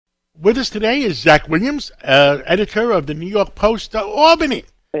With us today is Zach Williams, editor of the New York Post, Albany.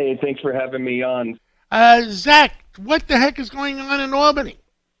 Hey, thanks for having me on. Zach, what the heck is going on in Albany?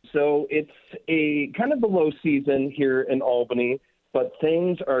 So it's a kind of the low season here in Albany, but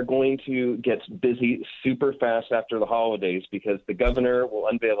things are going to get busy super fast after the holidays because the governor will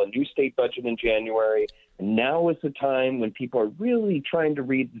unveil a new state budget in January. And now is the time when people are really trying to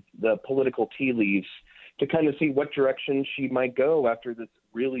read the political tea leaves to kind of see what direction she might go after this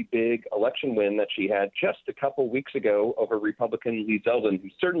really big election win that she had just a couple weeks ago over Republican Lee Zeldin, who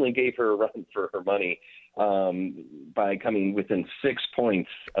certainly gave her a run for her money by coming within 6 points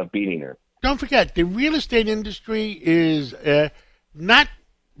of beating her. Don't forget, the real estate industry is not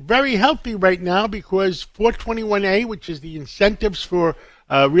very healthy right now because 421A, which is the incentives for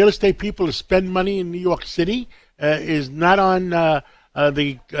real estate people to spend money in New York City, is not on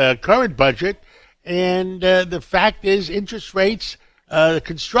the current budget. And the fact is interest rates,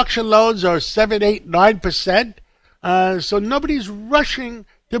 construction loans are 7, 8, 9%. So nobody's rushing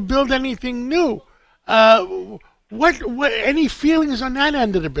to build anything new. What any feelings on that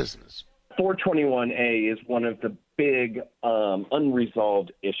end of the business? 421A is one of the big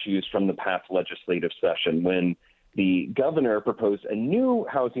unresolved issues from the past legislative session when the governor proposed a new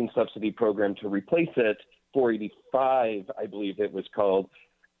housing subsidy program to replace it, 485, I believe it was called.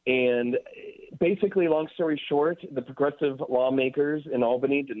 And basically, long story short, the progressive lawmakers in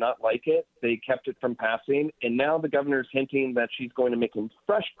Albany did not like it. They kept it from passing. And now the governor's hinting that she's going to make a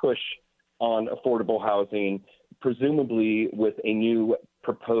fresh push on affordable housing, presumably with a new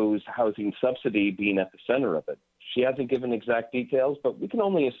proposed housing subsidy being at the center of it. She hasn't given exact details, but we can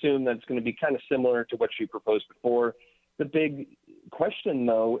only assume that it's going to be kind of similar to what she proposed before. The big question,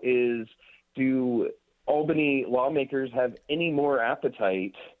 though, is do Albany lawmakers have any more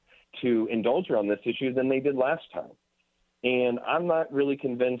appetite to indulge her on this issue than they did last time? And I'm not really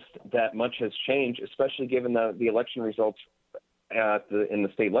convinced that much has changed, especially given the election results in the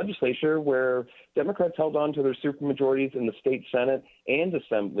state legislature, where Democrats held on to their supermajorities in the state Senate and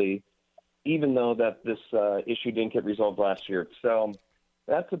Assembly, even though that this issue didn't get resolved last year. So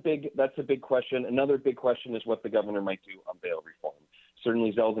that's a big question. Another big question is what the governor might do on bail reform.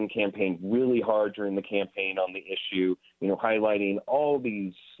 Certainly Zeldin campaigned really hard during the campaign on the issue, highlighting all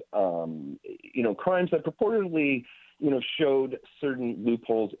these, crimes that purportedly, showed certain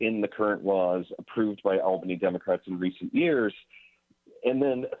loopholes in the current laws approved by Albany Democrats in recent years. And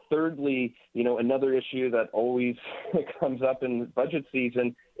then thirdly, another issue that always comes up in budget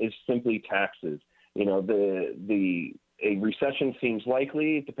season is simply taxes. A recession seems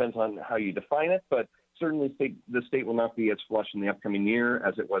likely. It depends on how you define it, but certainly the state will not be as flush in the upcoming year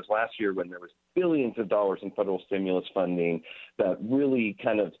as it was last year when there was billions of dollars in federal stimulus funding that really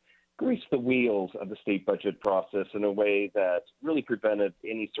kind of greased the wheels of the state budget process in a way that really prevented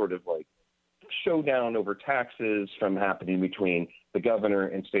any sort of showdown over taxes from happening between the governor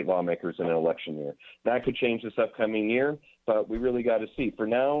and state lawmakers in an election year. That could change this upcoming year, but we really got to see. For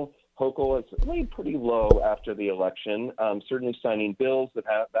now, Hochul is laid pretty low after the election, certainly signing bills that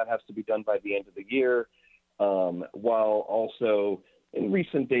has to be done by the end of the year, while also in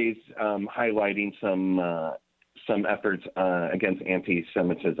recent days highlighting some efforts against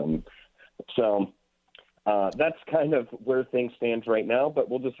anti-Semitism. So that's kind of where things stand right now, but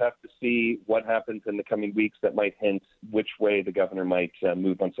we'll just have to see what happens in the coming weeks that might hint which way the governor might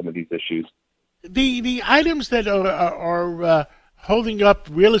move on some of these issues. The items that are holding up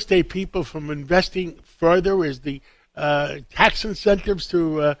real estate people from investing further is the tax incentives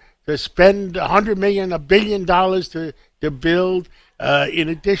to spend $100 million, $1 billion to build. In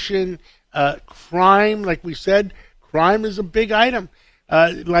addition, crime, like we said, crime is a big item.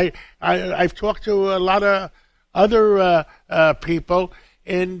 I've talked to a lot of other people,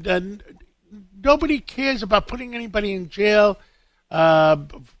 and nobody cares about putting anybody in jail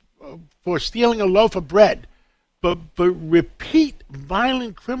for stealing a loaf of bread. But repeat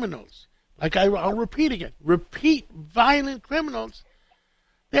violent criminals, I'll repeat again, repeat violent criminals,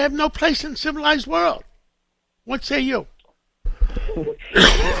 they have no place in civilized world. What say you?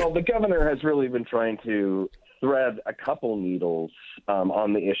 Well, the governor has really been trying to thread a couple needles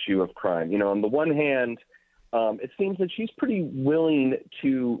on the issue of crime. On the one hand, it seems that she's pretty willing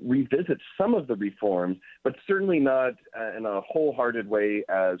to revisit some of the reforms, but certainly not in a wholehearted way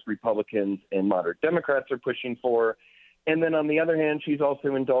as Republicans and moderate Democrats are pushing for. And then on the other hand, she's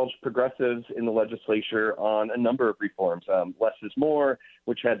also indulged progressives in the legislature on a number of reforms. Less is more,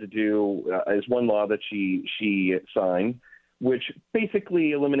 which had to do is one law that she signed, which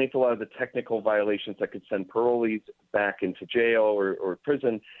basically eliminates a lot of the technical violations that could send parolees back into jail or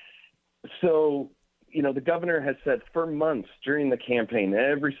prison. So the governor has said for months during the campaign,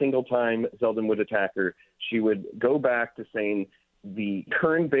 every single time Zeldin would attack her, she would go back to saying the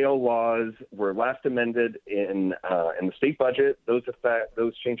current bail laws were last amended in the state budget. Those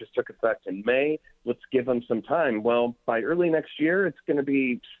changes took effect in May. Let's give them some time. Well, by early next year, it's going to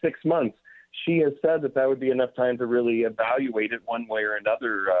be 6 months. She has said that would be enough time to really evaluate it one way or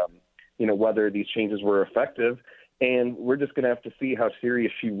another, whether these changes were effective. And we're just going to have to see how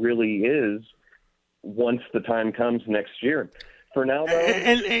serious she really is once the time comes next year. For now, though,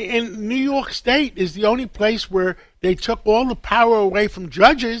 and New York State is the only place where they took all the power away from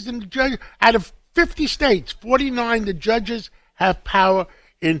judges. And out of 50 states, 49, the judges have power.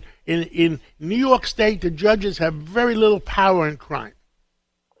 In New York State, the judges have very little power in crime.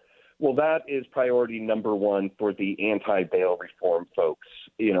 Well, that is priority number one for the anti-bail reform folks.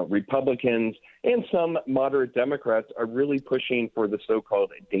 Republicans and some moderate Democrats are really pushing for the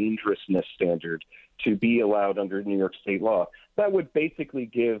so-called dangerousness standard to be allowed under New York state law. That would basically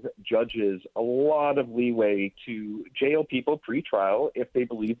give judges a lot of leeway to jail people pre-trial if they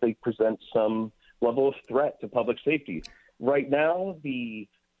believe they present some level of threat to public safety. Right now, the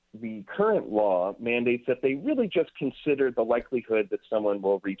current law mandates that they really just consider the likelihood that someone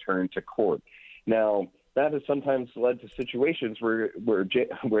will return to court. Now, that has sometimes led to situations where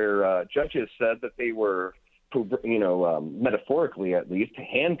judges said that they were, metaphorically at least,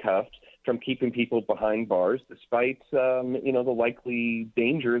 handcuffed from keeping people behind bars, despite the likely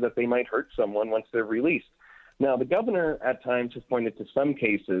danger that they might hurt someone once they're released. Now, the governor at times has pointed to some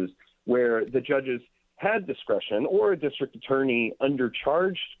cases where the judges had discretion or a district attorney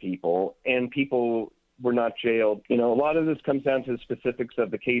undercharged people and people were not jailed. A lot of this comes down to the specifics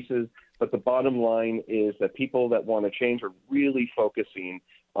of the cases, but the bottom line is that people that want to change are really focusing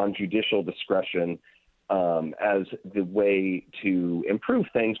on judicial discretion as the way to improve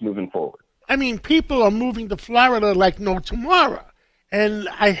things moving forward. I mean, people are moving to Florida like no tomorrow. And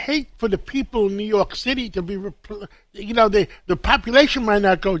I hate for the people in New York City to be, the population might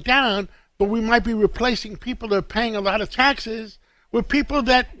not go down, but we might be replacing people that are paying a lot of taxes with people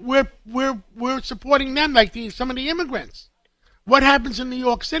that we're supporting them, like some of the immigrants. What happens in New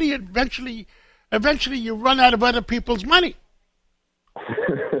York City? Eventually you run out of other people's money.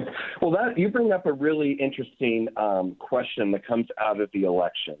 Well, you bring up a really interesting question that comes out of the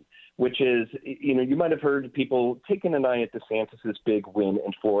election, which is, you might have heard people taking an eye at DeSantis's big win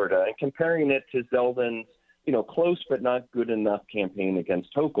in Florida and comparing it to Zeldin's, close but not good enough campaign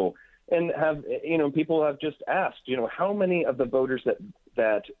against Hochul. And people have just asked, how many of the voters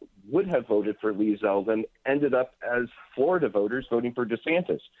that would have voted for Lee Zeldin ended up as Florida voters voting for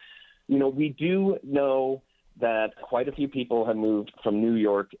DeSantis? We do know that quite a few people have moved from New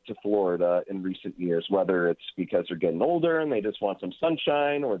York to Florida in recent years, whether it's because they're getting older and they just want some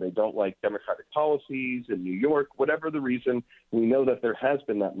sunshine or they don't like Democratic policies in New York, whatever the reason. We know that there has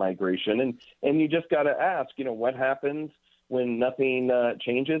been that migration. And you just got to ask, what happens when nothing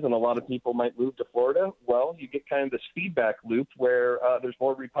changes and a lot of people might move to Florida? Well, you get kind of this feedback loop where there's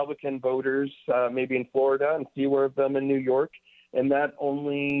more Republican voters maybe in Florida and fewer of them in New York. And that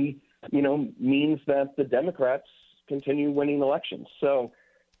only, means that the Democrats continue winning elections. So,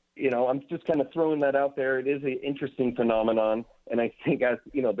 I'm just kind of throwing that out there. It is an interesting phenomenon. And I think as,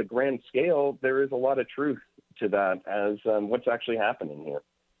 the grand scale, there is a lot of truth to that as what's actually happening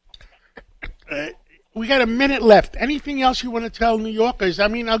here. We got a minute left. Anything else you want to tell New Yorkers? I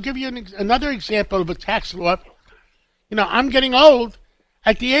mean, I'll give you another example of a tax law. I'm getting old.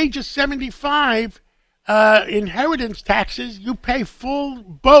 At the age of 75, inheritance taxes, you pay full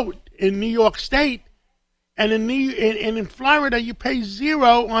boat in New York State, and in Florida, you pay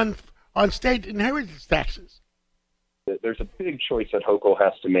zero on state inheritance taxes. There's a big choice that Hochul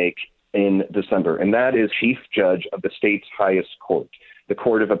has to make in December, and that is chief judge of the state's highest court, the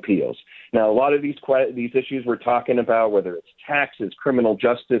Court of Appeals. Now, a lot of these issues we're talking about, whether it's taxes, criminal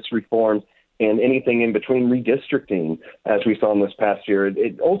justice reforms, and anything in between, redistricting, as we saw in this past year,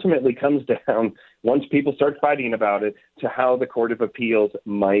 it ultimately comes down, once people start fighting about it, to how the Court of Appeals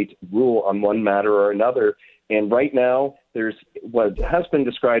might rule on one matter or another. And right now, there's what has been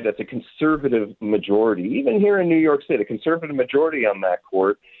described as a conservative majority, even here in New York State, a conservative majority on that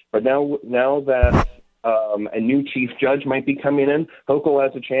court. But now that a new chief judge might be coming in, Hochul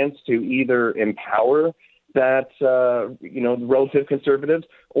has a chance to either empower that, relative conservatives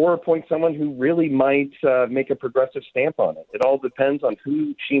or appoint someone who really might make a progressive stamp on it. It all depends on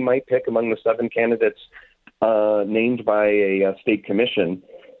who she might pick among the 7 candidates named by a state commission.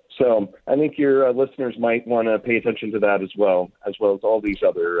 So I think your listeners might want to pay attention to that as well as all these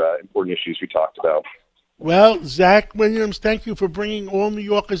other important issues we talked about. Well, Zach Williams, thank you for bringing all New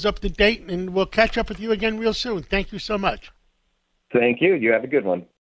Yorkers up to date, and we'll catch up with you again real soon. Thank you so much. Thank you. You have a good one.